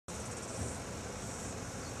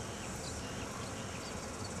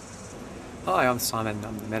Hi, I'm Simon.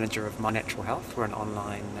 I'm the manager of My Natural Health. We're an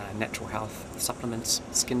online natural health supplements,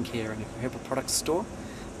 skincare and herbal products store.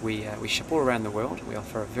 We ship all around the world. We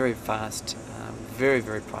offer a very vast, very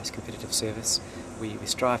price competitive service. We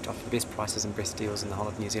strive to offer the best prices and best deals in the whole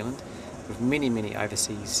of New Zealand. We have many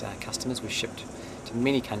overseas customers. We've shipped to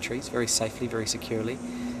many countries very safely, very securely,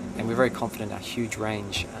 and we're very confident our huge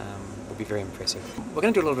range will be very impressive. We're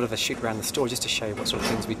going to do a little bit of a shoot around the store just to show you what sort of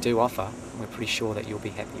things we do offer. We're pretty sure that you'll be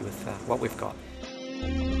happy with what we've got.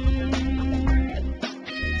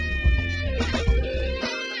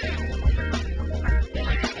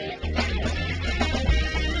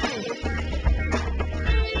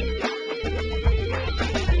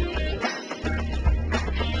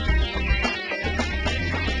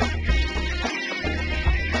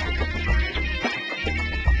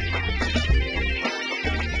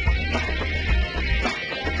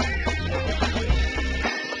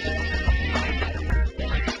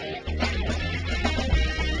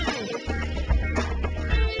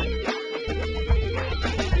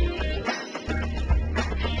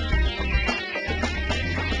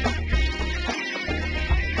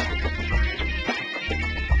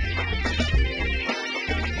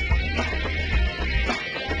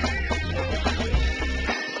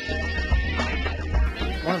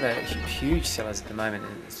 One of the huge sellers at the moment,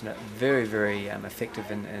 it's a very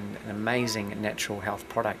effective and amazing natural health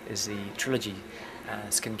product, is the Trilogy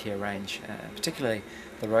skincare range, particularly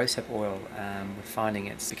the rosehip oil. We're finding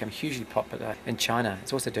it's become hugely popular in China.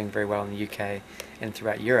 It's also doing very well in the UK and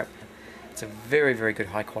throughout Europe. It's a very good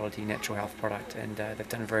high quality natural health product, and they've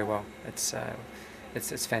done very well. It's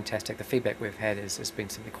fantastic. The feedback we've had has been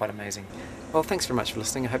something quite amazing. Well, thanks very much for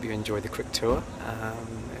listening. I hope you enjoyed the quick tour.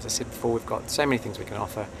 As I said before, we've got so many things we can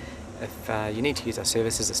offer. If you need to use our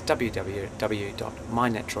services, it's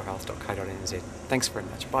www.mynaturalhealth.co.nz. Thanks very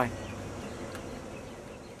much. Bye.